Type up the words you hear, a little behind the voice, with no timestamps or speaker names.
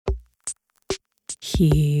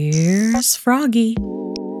Here's Froggy.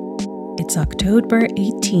 It's October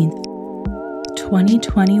 18th,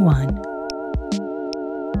 2021.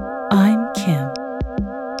 I'm Kim,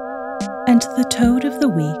 and the toad of the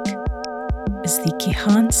week is the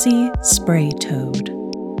Kehansi spray toad.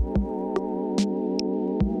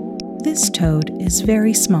 This toad is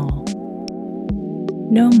very small,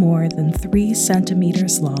 no more than 3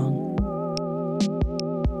 centimeters long.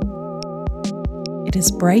 It is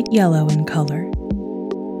bright yellow in color,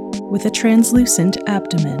 with a translucent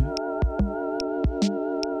abdomen.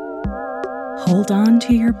 Hold on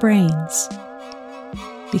to your brains,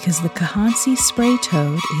 because the Kehansi spray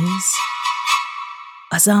toad is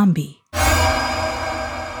a zombie.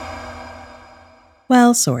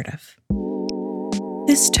 Well, sort of.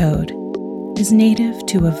 This toad is native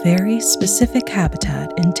to a very specific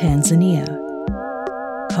habitat in Tanzania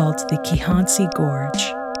called the Kehansi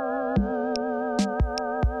Gorge.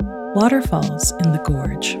 Waterfalls in the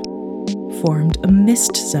gorge formed a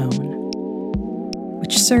mist zone,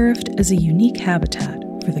 which served as a unique habitat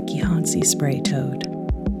for the Kehansi spray toad.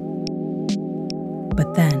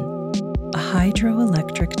 But then, a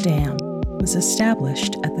hydroelectric dam was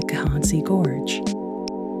established at the Kehansi Gorge,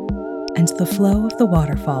 and the flow of the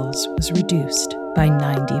waterfalls was reduced by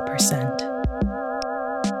 90%.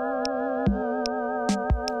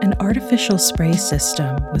 An artificial spray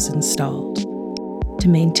system was installed to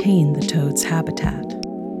maintain the toad's habitat.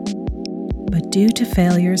 But due to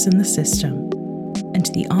failures in the system and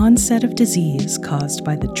the onset of disease caused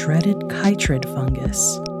by the dreaded chytrid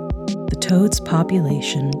fungus, the toad's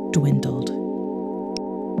population dwindled.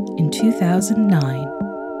 In 2009,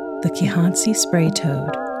 the Kehansi spray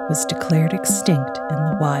toad was declared extinct in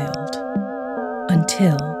the wild,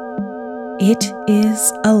 until it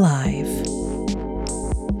is alive.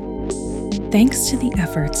 Thanks to the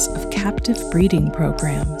efforts of captive breeding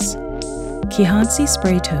programs, Kehansi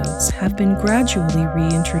spray toads have been gradually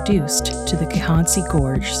reintroduced to the Kehansi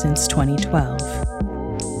Gorge since 2012.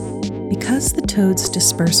 Because the toads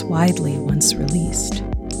disperse widely once released,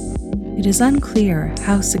 it is unclear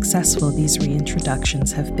how successful these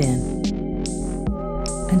reintroductions have been.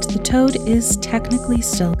 And the toad is technically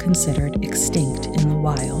still considered extinct in the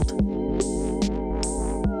wild.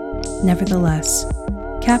 Nevertheless,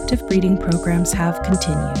 captive breeding programs have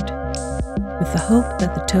continued, with the hope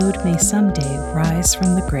that the toad may someday rise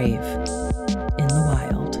from the grave in the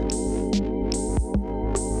wild.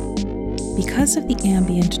 Because of the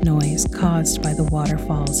ambient noise caused by the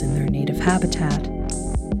waterfalls in their native habitat,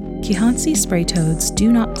 Kehansi spray toads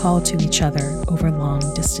do not call to each other over long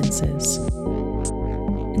distances.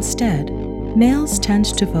 Instead, males tend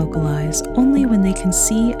to vocalize only when they can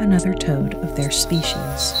see another toad of their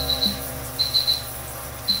species.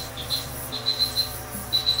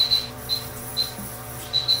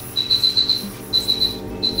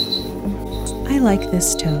 I like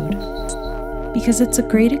this toad because it's a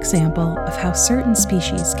great example of how certain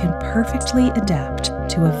species can perfectly adapt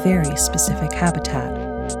to a very specific habitat.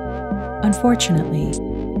 Unfortunately,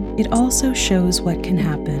 it also shows what can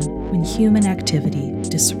happen when human activity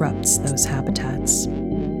disrupts those habitats.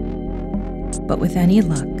 But with any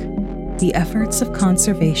luck, the efforts of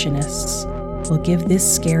conservationists will give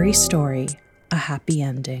this scary story a happy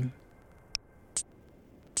ending.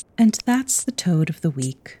 And that's the toad of the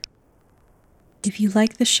week. If you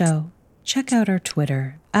like the show, check out our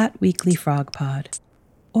Twitter @WeeklyFrogPod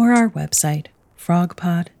or our website,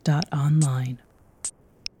 frogpod.online.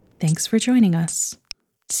 Thanks for joining us.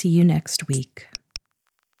 See you next week.